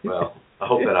 Well, I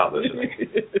hope they're not listening.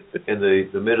 In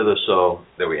the minute or so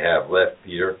that we have left,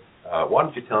 Peter, why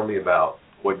don't you tell me about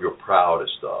what you're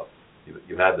proudest of?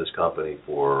 You had this company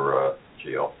for,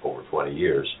 over 20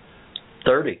 years.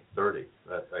 30. 30.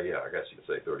 Yeah, I guess you could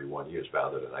say 31 years,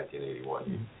 founded in 1981.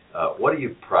 Mm-hmm. What are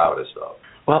you proudest of?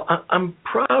 Well, I'm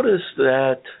proudest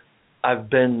that I've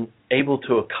been able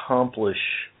to accomplish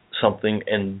something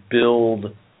and build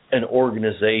an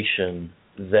organization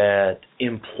that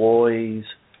employs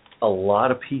a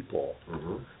lot of people.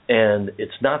 Mm-hmm. And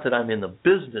it's not that I'm in the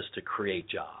business to create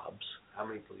jobs. How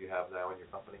many people do you have now in your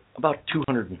company? About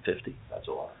 250. That's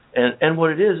a lot. And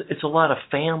what it is, it's a lot of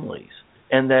families.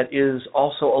 And that is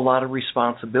also a lot of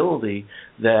responsibility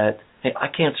that, hey, I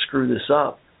can't screw this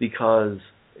up because,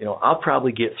 I'll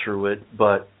probably get through it,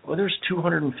 but there's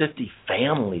 250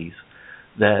 families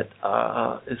that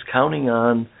is counting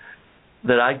on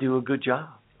that I do a good job.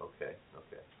 Okay.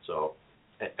 So,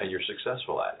 and you're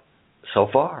successful at it? So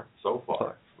far.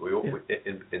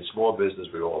 In small business,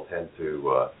 we all tend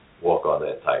to walk on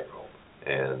that tightrope.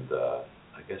 And I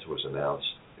guess it was announced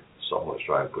someone was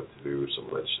trying to put through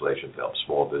some legislation to help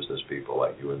small business people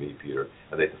like you and me, Peter.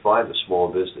 And they define the small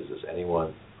business as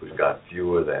anyone who's got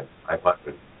fewer than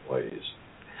 500 employees.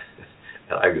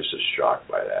 And I was just shocked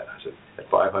by that. I said, at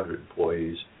 500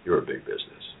 employees, you're a big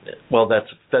business. Well, that's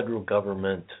a federal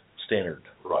government standard.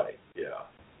 Right, yeah.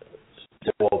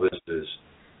 Small business,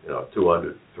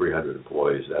 200, 300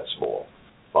 employees, that's small.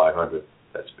 500,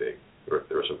 that's big.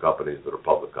 There are some companies that are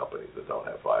public companies that don't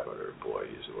have 500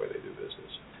 employees the way they do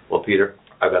business. Well, Peter,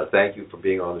 I've got to thank you for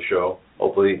being on the show.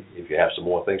 Hopefully, if you have some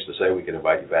more things to say, we can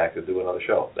invite you back to do another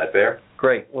show. Is that fair?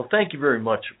 Great. Well, thank you very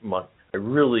much, Mike. I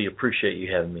really appreciate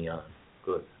you having me on.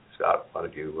 Good. Scott, why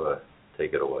don't you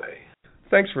take it away?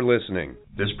 Thanks for listening.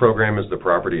 This program is the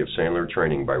property of Sandler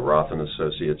Training by Roth &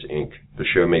 Associates, Inc. The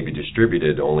show may be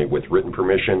distributed only with written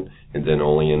permission and then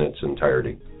only in its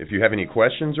entirety. If you have any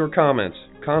questions or comments,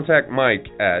 contact Mike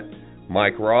at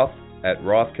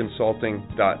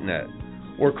mikeroth@rothconsulting.net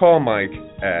or call Mike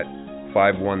at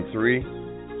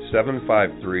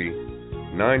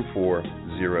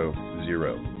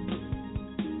 513-753-9400.